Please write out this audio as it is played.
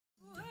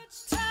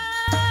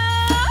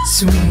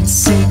Sweet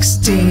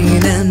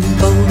 16 and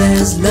bold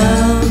as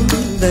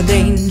love, the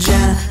danger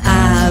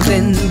I've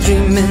been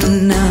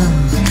dreaming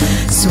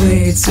of.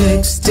 Sweet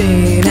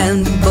 16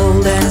 and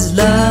bold as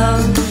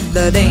love,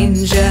 the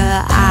danger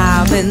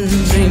I've been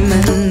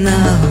dreaming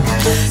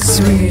of.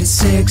 Sweet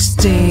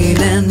 16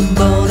 and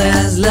bold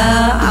as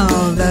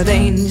love, the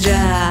danger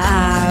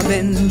I've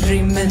been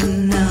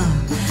dreaming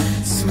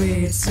of.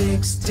 Sweet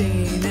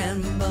 16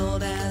 and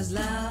bold as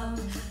love,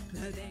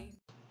 the danger.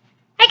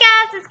 Hey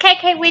guys, it's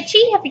KK Witchy.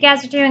 Hope you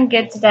guys are doing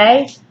good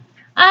today. So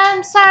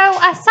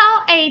I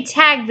saw a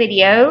tag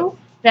video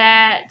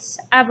that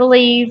I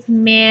believe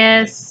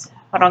Miss,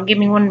 hold on, give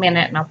me 1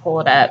 minute and I'll pull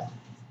it up.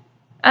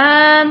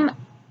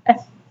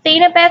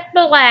 Athena Beth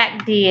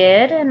Black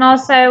did, and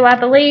also I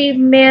believe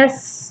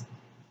Miss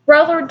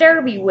Roller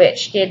Derby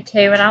Witch did too,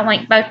 and I'll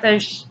link both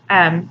those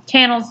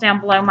channels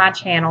down below my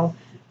channel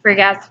for you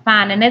guys to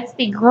find. And it's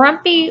the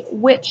Grumpy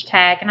Witch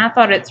tag, and I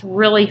thought it's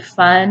really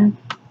fun.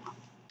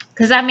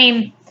 Because, I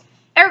mean,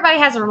 everybody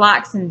has their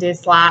likes and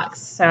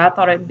dislikes, so I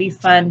thought it would be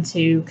fun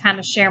to kind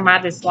of share my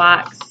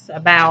dislikes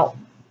about,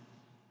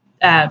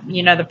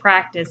 you know, the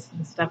practice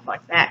and stuff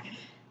like that.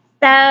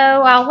 So,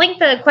 I'll link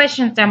the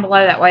questions down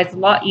below. That way it's a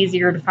lot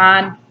easier to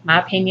find.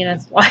 My opinion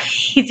is a lot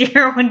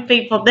easier when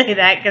people do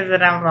that, because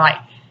then I'm like,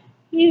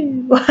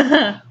 ew.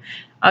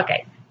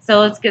 Okay, so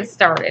let's get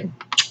started.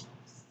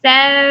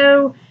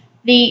 So,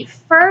 the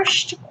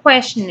first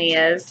question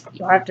is,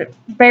 you'll have to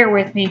bear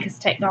with me because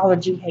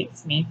technology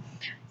hates me.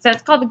 So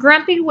it's called the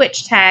Grumpy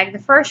Witch tag. The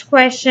first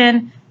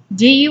question,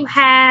 do you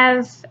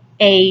have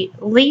a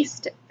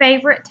least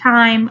favorite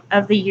time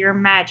of the year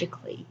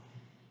magically?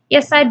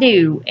 Yes, I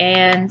do.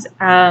 And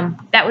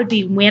that would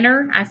be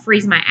winter. I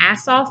freeze my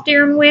ass off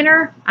during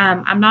winter.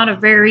 I'm not a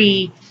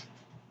very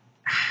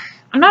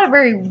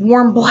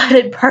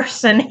warm-blooded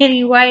person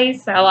anyway.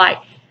 So like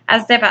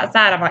I step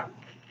outside, I'm like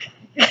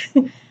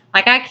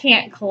like I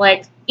can't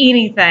collect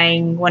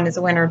anything when it's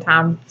winter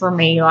time for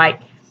me. Like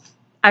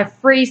I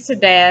freeze to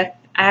death.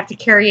 I have to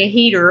carry a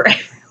heater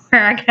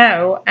everywhere I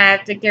go. I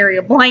have to carry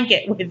a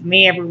blanket with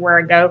me everywhere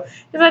I go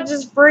because I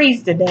just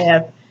freeze to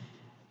death.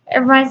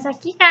 Everybody's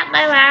like, you got low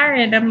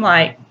iron. I'm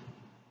like,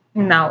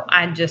 no,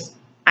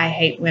 I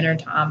hate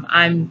wintertime.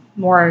 I'm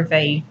more of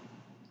a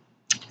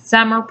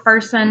summer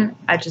person.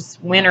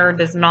 Winter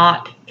does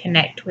not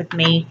connect with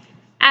me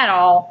at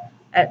all.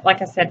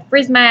 Like I said,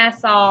 freeze my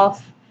ass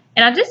off.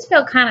 And I just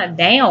feel kind of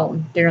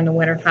down during the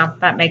wintertime, if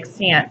that makes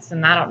sense.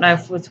 And I don't know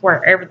if it's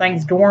where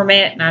everything's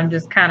dormant and I'm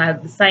just kind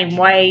of the same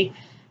way.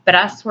 But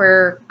I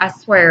swear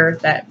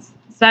that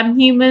some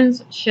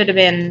humans should have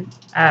been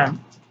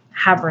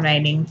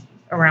hibernating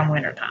around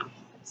wintertime.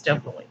 I still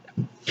believe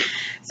that.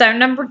 So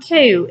number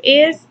 2,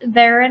 is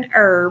there an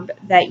herb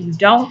that you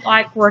don't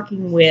like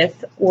working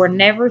with or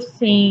never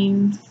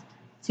seems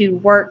to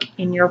work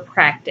in your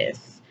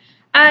practice?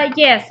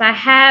 Yes, I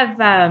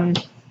have.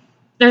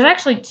 There's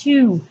actually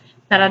 2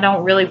 that I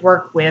don't really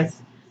work with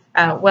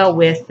well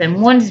with,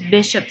 and one's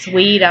Bishop's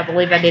Weed. I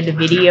believe I did a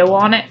video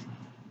on it.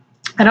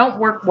 I don't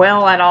work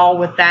well at all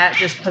with that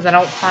just because I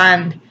don't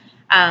find,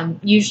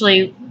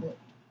 usually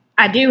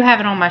I do have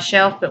it on my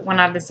shelf, but when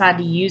I decide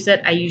to use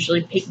it, I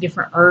usually pick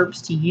different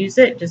herbs to use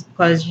it just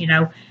because, you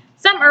know,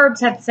 some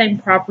herbs have the same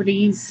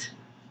properties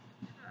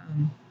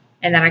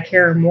and that I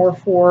care more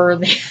for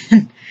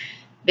than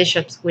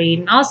Bishop's Weed.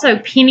 And also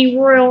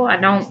pennyroyal, I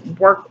don't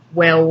work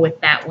well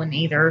with that one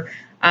either.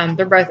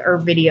 They're both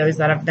herb videos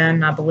that I've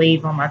done, I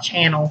believe, on my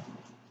channel,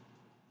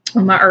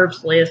 on my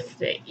herbs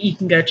list. You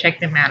can go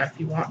check them out if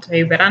you want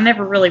to, but I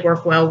never really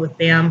work well with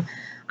them.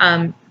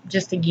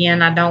 Just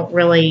again, I don't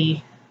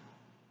really,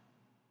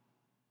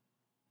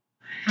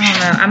 I don't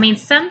know. I mean,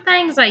 some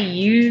things I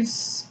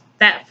use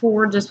that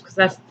for just because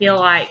I feel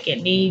like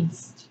it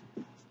needs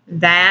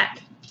that.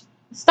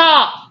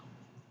 Stop!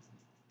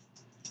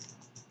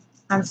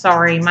 I'm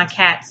sorry, my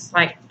cat's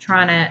like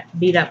trying to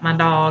beat up my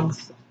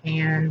dogs,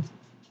 and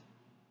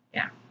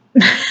yeah.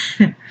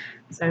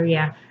 So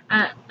yeah,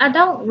 I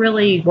don't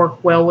really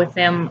work well with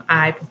them.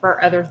 I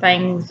prefer other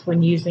things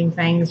when using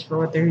things for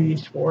what they're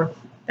used for, if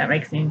that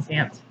makes any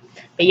sense.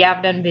 But yeah,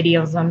 I've done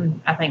videos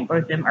on, I think,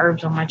 both them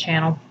herbs on my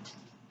channel.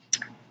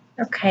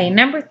 Okay,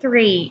 number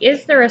 3,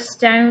 is there a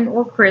stone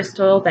or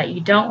crystal that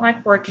you don't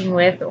like working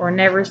with or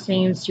never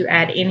seems to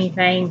add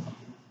anything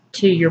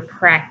to your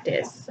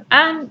practice?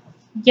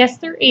 Yes,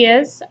 there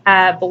is.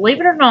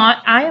 Believe it or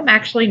not, I am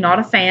actually not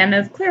a fan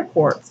of clear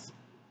quartz.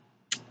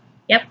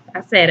 Yep,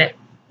 I said it.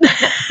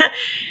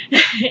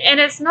 And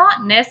it's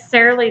not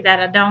necessarily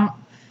that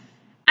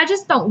I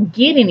just don't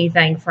get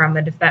anything from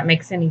it, if that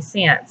makes any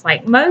sense.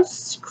 Like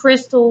most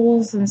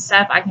crystals and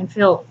stuff, I can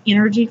feel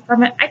energy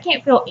from it. I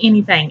can't feel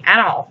anything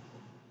at all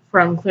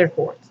from clear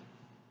quartz.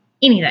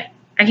 Anything.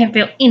 I can't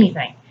feel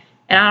anything.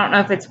 And I don't know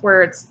if it's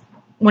where it's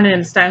one of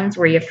them stones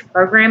where you have to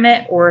program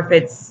it, or if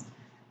it's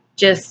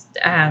just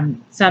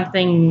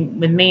something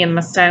with me and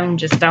my stone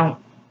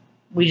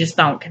we just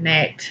don't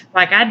connect.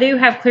 Like I do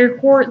have clear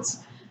quartz,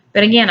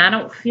 but again, I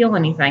don't feel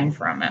anything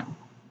from it.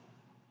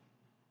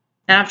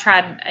 And I've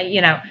tried,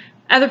 you know,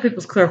 other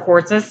people's clear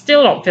quartz. I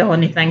still don't feel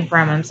anything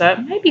from them, so it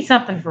may be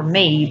something for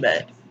me,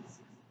 but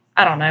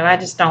I don't know. I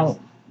just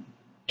don't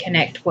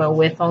connect well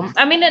with them.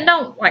 I mean, it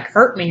don't like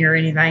hurt me or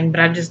anything, but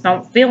I just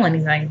don't feel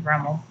anything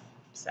from them.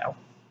 So,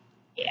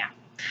 yeah.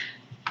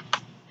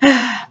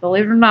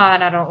 Believe it or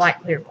not, I don't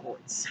like clear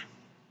quartz.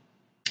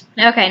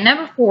 Okay,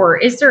 number 4.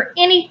 Is there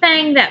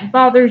anything that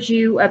bothers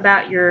you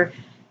about your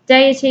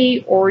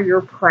deity or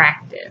your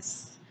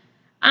practice?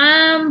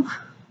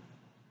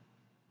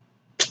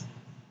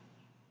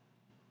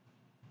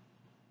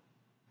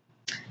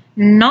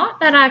 Not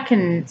that I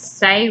can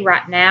say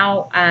right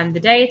now. The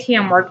deity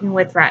I'm working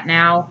with right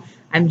now,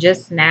 I'm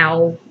just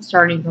now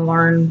starting to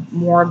learn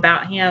more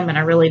about him, and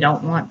I really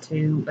don't want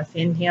to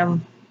offend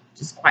him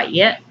just quite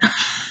yet.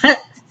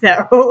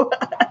 So,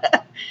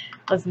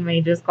 listen to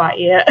me, just quite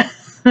yet.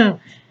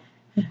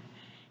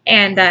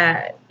 And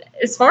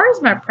as far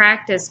as my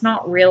practice,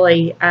 not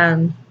really.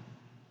 No,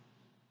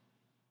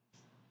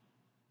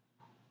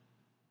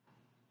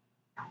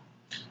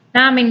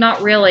 I mean,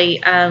 not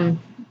really.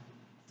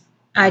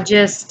 I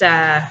just,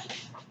 I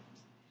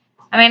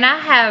mean, I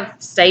have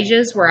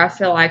stages where I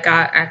feel like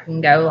I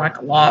can go like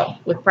a lot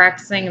with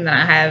practicing, and then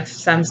I have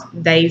some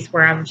days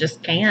where I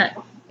just can't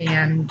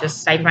and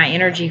just save my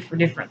energy for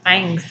different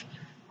things.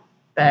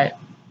 But,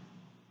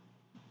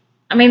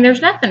 I mean,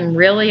 there's nothing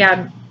really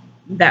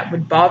that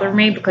would bother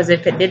me, because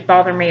if it did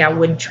bother me, I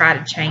would try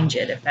to change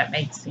it, if that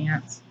makes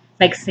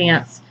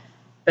sense.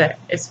 But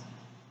as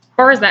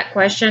far as that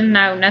question,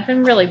 no,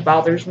 nothing really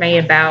bothers me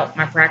about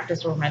my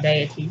practice or my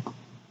deity.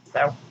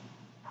 So,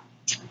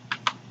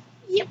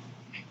 yep.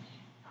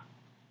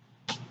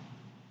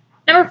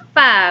 Number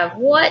 5,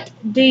 what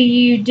do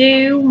you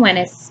do when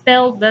a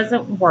spell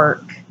doesn't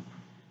work?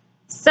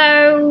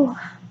 So,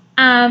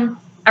 I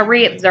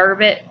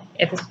reobserve it.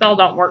 If a spell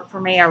don't work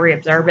for me, I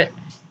reobserve it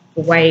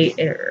the way,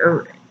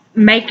 or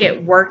make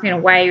it work in a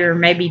way, or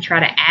maybe try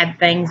to add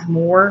things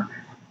more.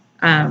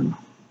 Because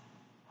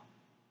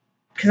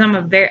I'm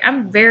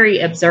a very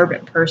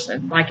observant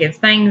person. Like, if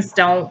things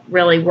don't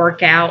really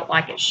work out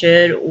like it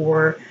should,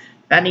 or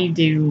if I need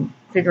to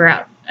figure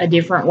out a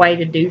different way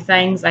to do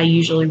things, I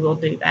usually will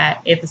do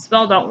that. If a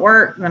spell don't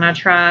work, then I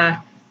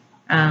try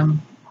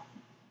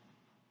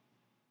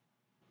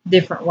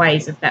different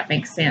ways, if that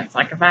makes sense.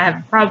 Like, if I have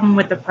a problem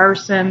with the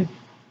person,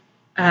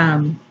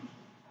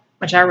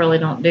 which I really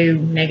don't do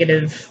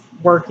negative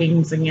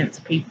workings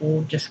against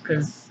people just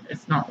because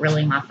it's not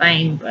really my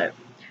thing, but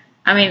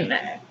I mean,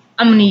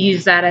 I'm going to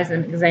use that as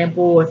an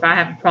example. If I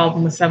have a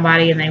problem with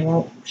somebody and they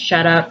won't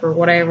shut up or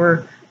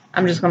whatever,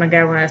 I'm just going to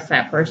go and ask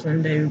that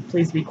person to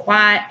please be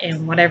quiet,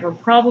 and whatever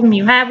problem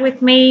you have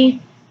with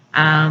me,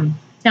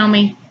 tell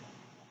me.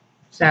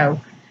 So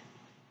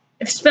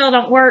if a spell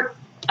don't work,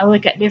 I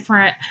look at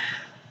different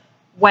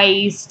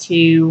ways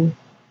to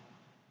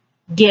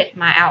get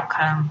my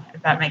outcome,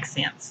 if that makes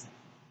sense.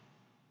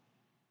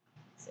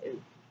 So,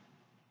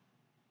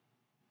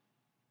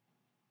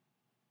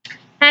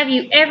 have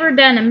you ever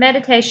done a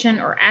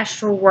meditation or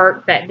astral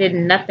work that did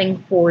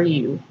nothing for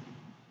you?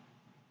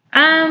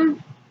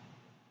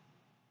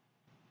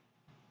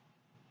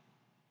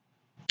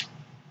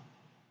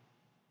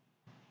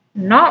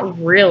 Not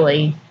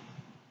really.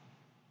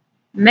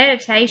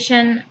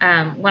 Meditation,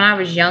 when I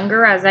was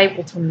younger, I was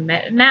able to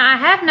now I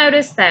have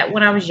noticed that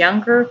when I was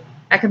younger,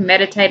 I could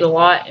meditate a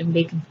lot and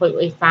be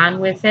completely fine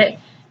with it.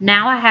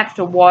 Now I have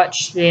to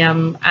watch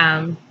them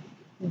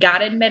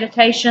guided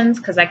meditations,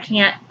 because I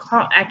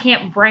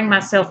can't bring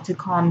myself to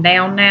calm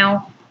down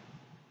now.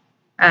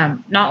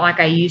 Not like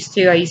I used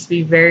to. I used to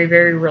be very,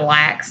 very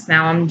relaxed.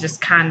 Now I'm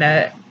just kind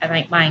of, I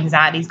think my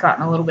anxiety's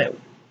gotten a little bit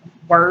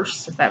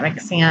worse, if that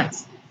makes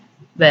sense.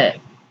 But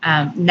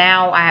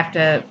now I have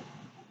to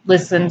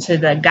listen to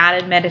the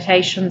guided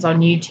meditations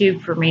on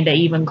YouTube for me to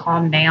even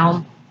calm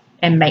down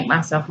and make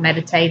myself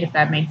meditate, if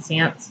that makes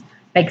sense.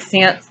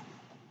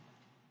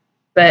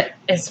 But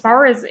as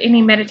far as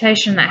any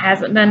meditation that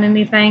hasn't done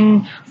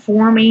anything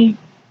for me,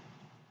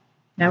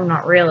 no,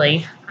 not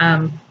really.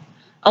 A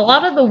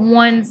lot of the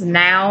ones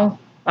now,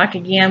 like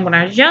again, when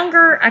I was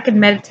younger, I could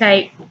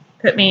meditate,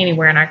 put me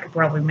anywhere and I could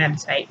probably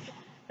meditate.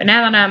 But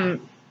now that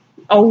I'm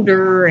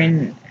older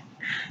and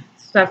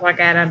stuff like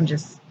that,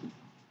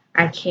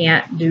 I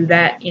can't do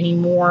that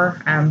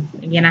anymore.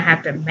 Again, I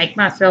have to make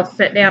myself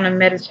sit down and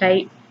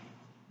meditate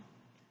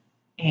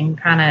and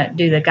kind of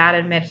do the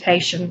guided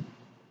meditation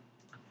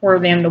for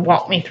them to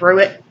walk me through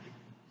it.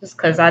 Just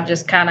because I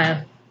just kind of,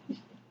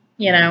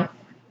 that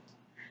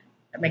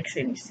makes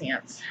any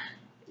sense.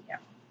 Yeah.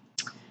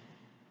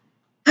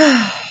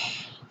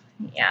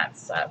 Yeah, it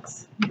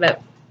sucks.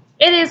 But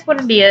it is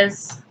what it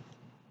is.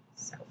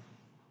 So,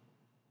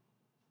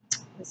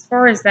 as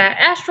far as that,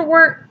 astral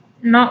work,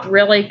 not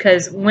really,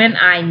 because when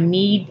I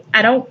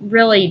don't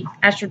really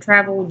astral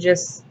travel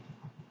just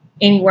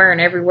anywhere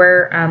and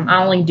everywhere.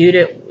 I only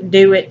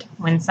do it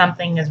when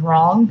something is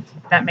wrong,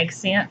 if that makes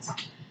sense.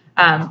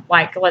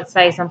 Like, let's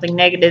say something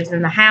negative's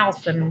in the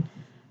house and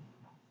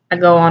I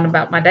go on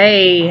about my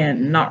day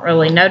and not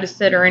really notice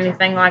it or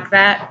anything like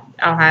that.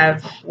 I'll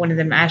have one of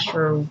them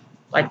astral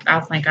Like,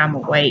 I'll think I'm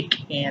awake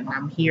and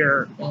I'm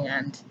here,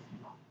 and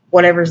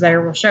whatever's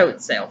there will show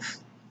itself.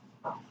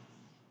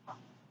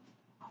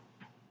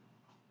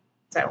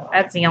 So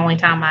that's the only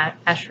time I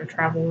astral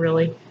travel,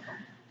 really.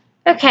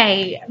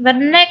 Okay, the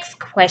next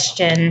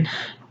question.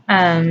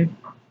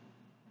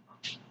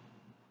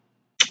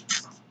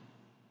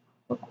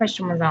 What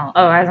question was on?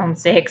 Oh, I was on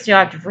 6. You'll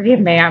have to forgive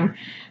me.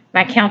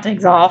 My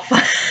counting's off.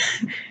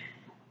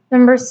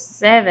 Number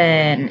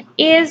 7.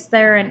 Is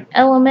there an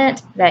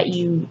element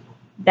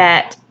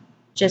that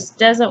just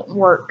doesn't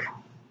work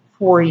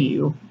for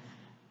you?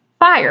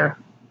 Fire.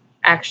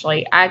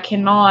 Actually, I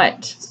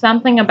cannot.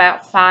 Something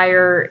about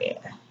fire,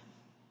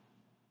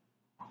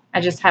 I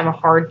just have a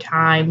hard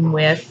time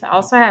with. I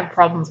also have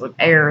problems with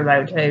air,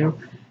 though, too.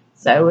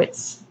 So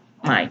it's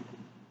like,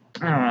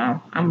 I don't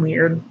know. I'm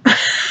weird.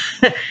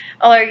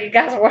 Although you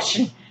guys are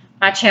watching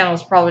my channel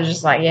is probably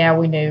just like, yeah,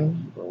 we knew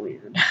you were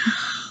weird.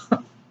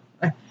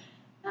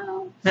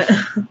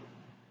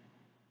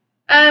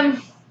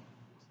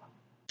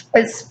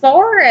 As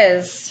far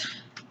as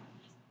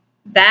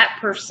that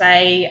per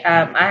se,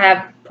 I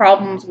have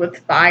problems with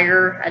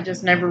fire. I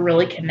just never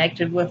really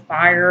connected with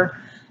fire.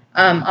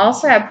 I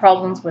also have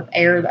problems with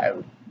air,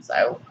 though.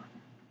 So,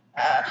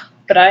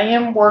 but I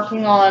am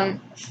working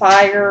on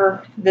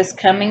fire this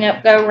coming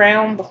up go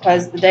round,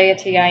 because the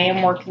deity I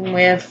am working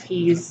with,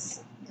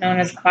 he's known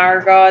as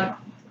fire god.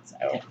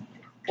 So,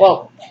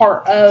 well,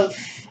 part of,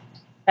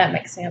 that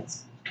makes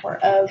sense.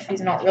 Part of,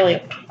 he's not really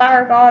a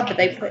fire god, but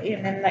they put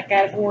him in that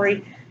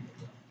category.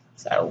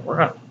 So we're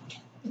gonna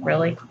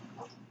really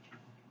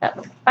got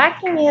the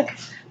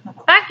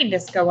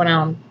spikiness going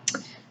on.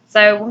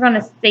 So we're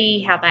gonna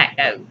see how that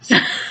goes.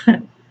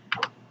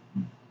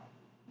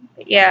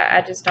 But yeah,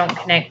 I just don't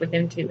connect with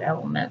them two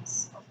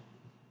elements.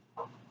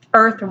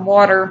 Earth and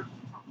water,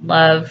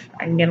 love.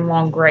 I can get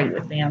along great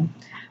with them.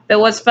 But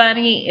what's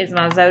funny is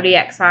my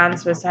zodiac sign is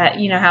supposed to have,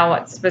 you know how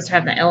it's supposed to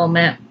have the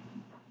element?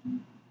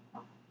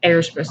 Air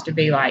is supposed to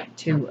be like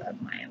 2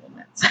 of my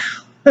elements.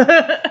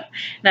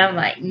 And I'm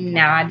like,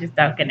 no, I just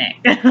don't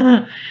connect.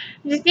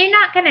 Just do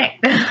not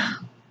connect.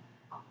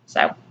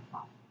 So,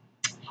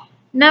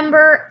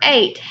 number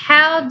 8.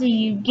 How do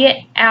you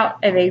get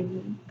out of a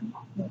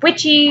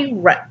witchy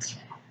rut?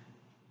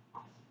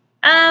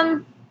 I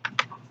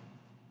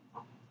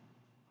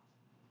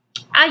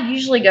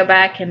usually go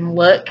back and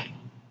look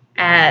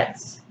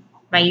at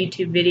my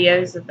YouTube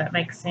videos, if that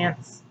makes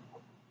sense.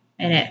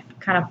 And it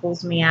kind of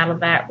pulls me out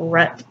of that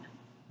rut.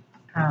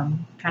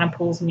 Kind of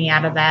pulls me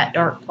out of that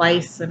dark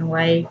place in a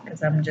way,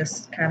 because I'm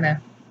just kind of,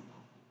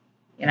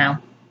 you know.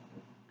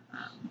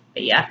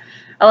 But yeah,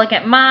 I look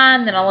at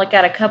mine, then I look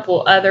at a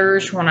couple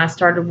others when I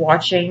started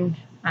watching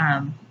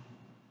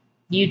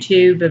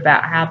YouTube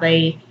about how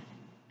they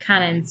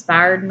kind of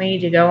inspired me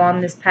to go on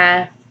this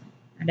path.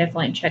 I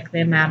definitely check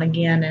them out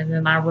again, and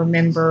then I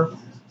remember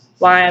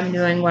why I'm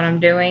doing what I'm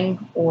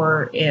doing,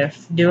 or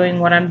if doing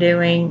what I'm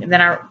doing,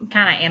 then I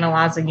kind of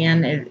analyze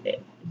again, if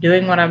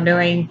doing what I'm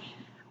doing,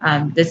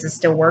 does it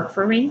still work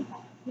for me?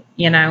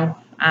 You know,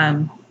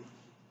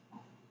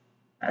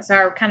 so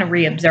I kind of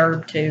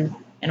re-observe too,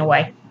 in a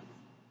way.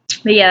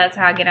 But yeah, that's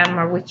how I get out of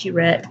my witchy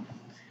rut.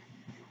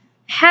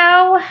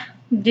 How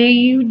do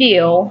you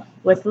deal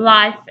with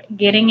life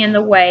getting in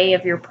the way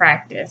of your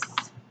practice?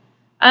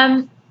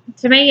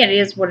 To me, it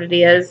is what it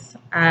is.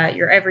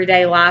 Your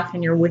everyday life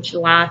and your witchy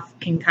life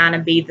can kind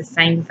of be the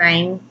same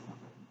thing,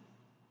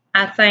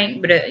 I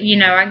think. But, you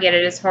know, I get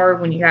it. It's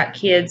hard when you got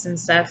kids and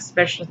stuff,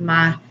 especially with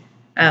my,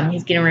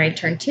 he's getting ready to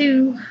turn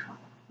 2.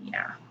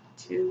 Yeah,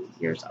 2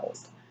 years old.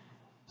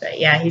 But,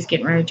 yeah, he's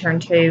getting ready to turn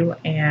 2.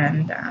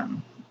 And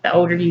the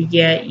older you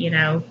get, you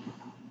know,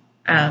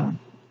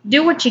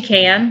 do what you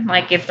can.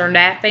 Like if they're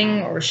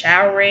napping or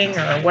showering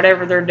or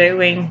whatever they're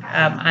doing,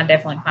 I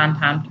definitely find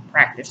time to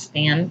practice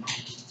then,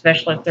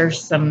 especially if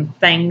there's some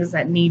things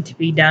that need to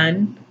be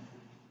done.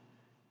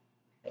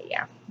 But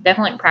yeah,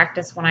 definitely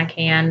practice when I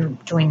can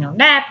between them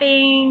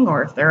napping,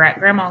 or if they're at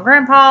grandma and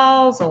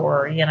grandpa's,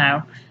 or, you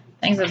know,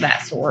 things of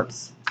that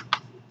sorts.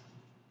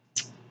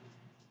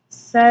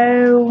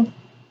 So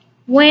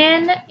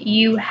when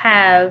you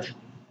have,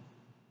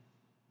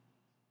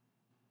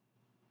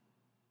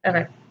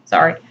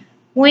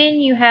 when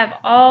you have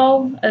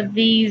all of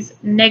these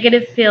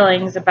negative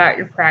feelings about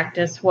your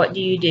practice, what do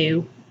you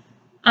do?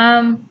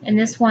 And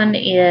this one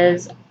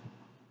is,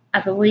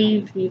 I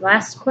believe, the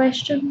last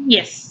question.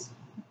 Yes,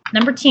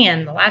 number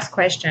 10, the last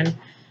question.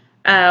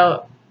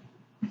 Again,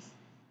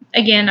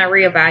 I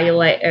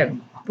reevaluate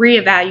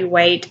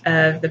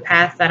of the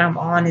path that I'm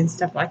on and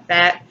stuff like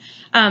that.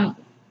 The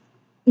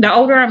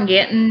older I'm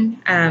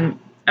getting, I'm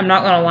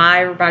not going to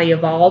lie, everybody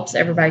evolves,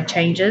 everybody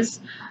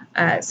changes.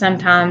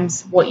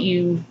 Sometimes what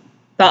you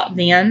thought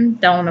then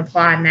don't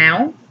apply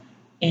now,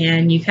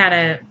 and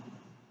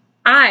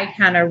I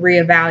kind of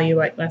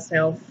reevaluate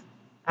myself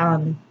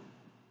on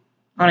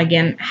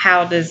again,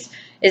 is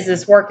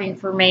this working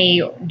for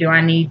me? Do I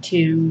need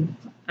to,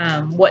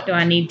 what do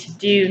I need to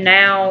do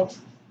now?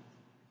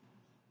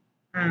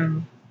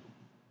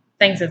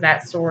 Things of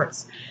that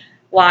sorts.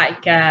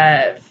 Like,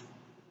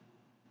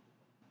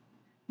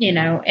 you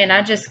know, and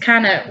I just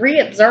kind of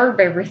reobserve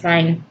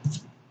everything,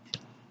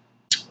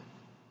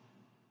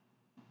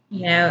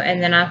 you know,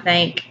 and then I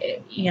think,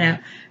 you know,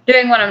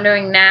 doing what I'm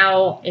doing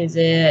now, is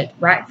it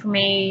right for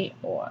me?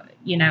 Or,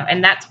 you know,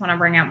 and that's when I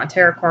bring out my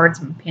tarot cards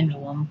and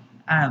pendulum,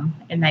 and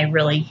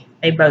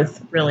they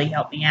both really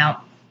help me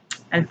out.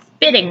 And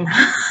spitting,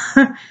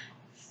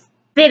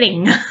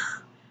 spitting.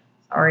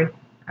 Sorry,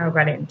 I hope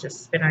I didn't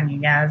just spit on you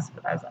guys,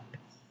 but I was like,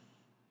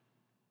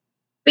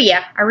 but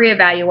yeah, I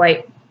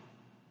reevaluate.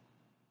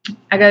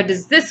 I go,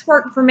 does this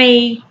work for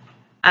me?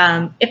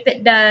 If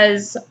it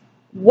does,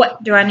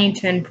 what do I need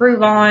to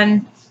improve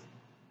on?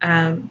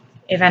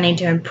 If I need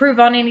to improve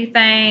on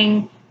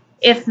anything.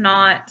 If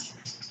not,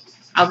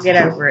 I'll get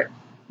over it.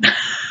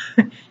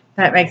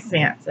 That makes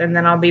sense. And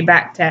then I'll be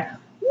back to,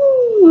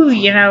 woo,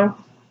 you know.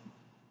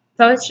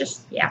 So it's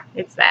just, yeah,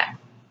 it's that.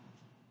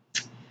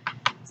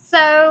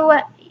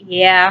 So,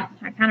 yeah,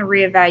 I kind of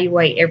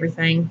reevaluate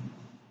everything.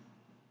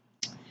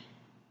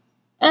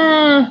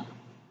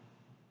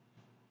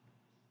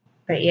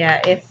 But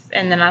yeah,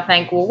 and then I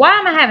think, well, why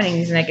am I having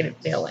these negative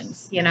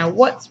feelings? You know,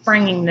 what's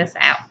bringing this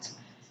out?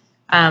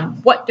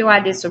 What do I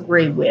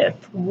disagree with?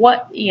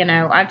 What, you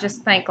know, I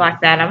just think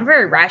like that. I'm a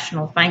very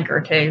rational thinker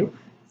too.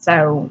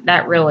 So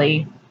that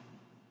really,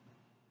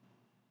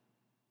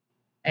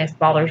 it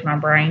bothers my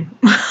brain.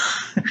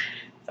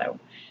 So,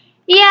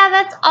 yeah,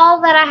 that's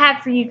all that I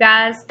have for you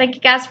guys. Thank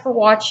you guys for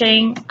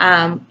watching.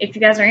 If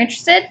you guys are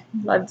interested,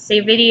 I'd love to see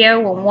a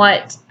video on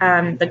what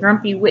the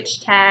Grumpy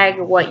Witch tag,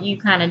 what you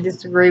kind of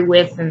disagree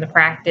with in the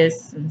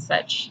practice and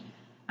such,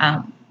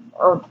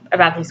 or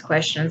about these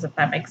questions, if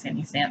that makes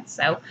any sense.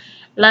 So,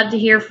 love to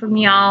hear from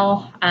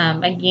y'all.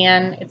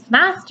 Again, it's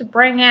nice to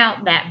bring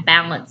out that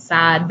balanced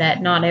side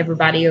that not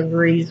everybody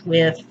agrees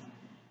with,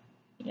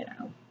 you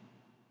know,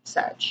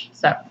 such.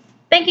 So,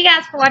 thank you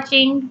guys for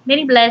watching.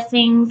 Many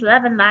blessings,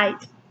 love and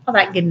light, all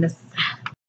that goodness.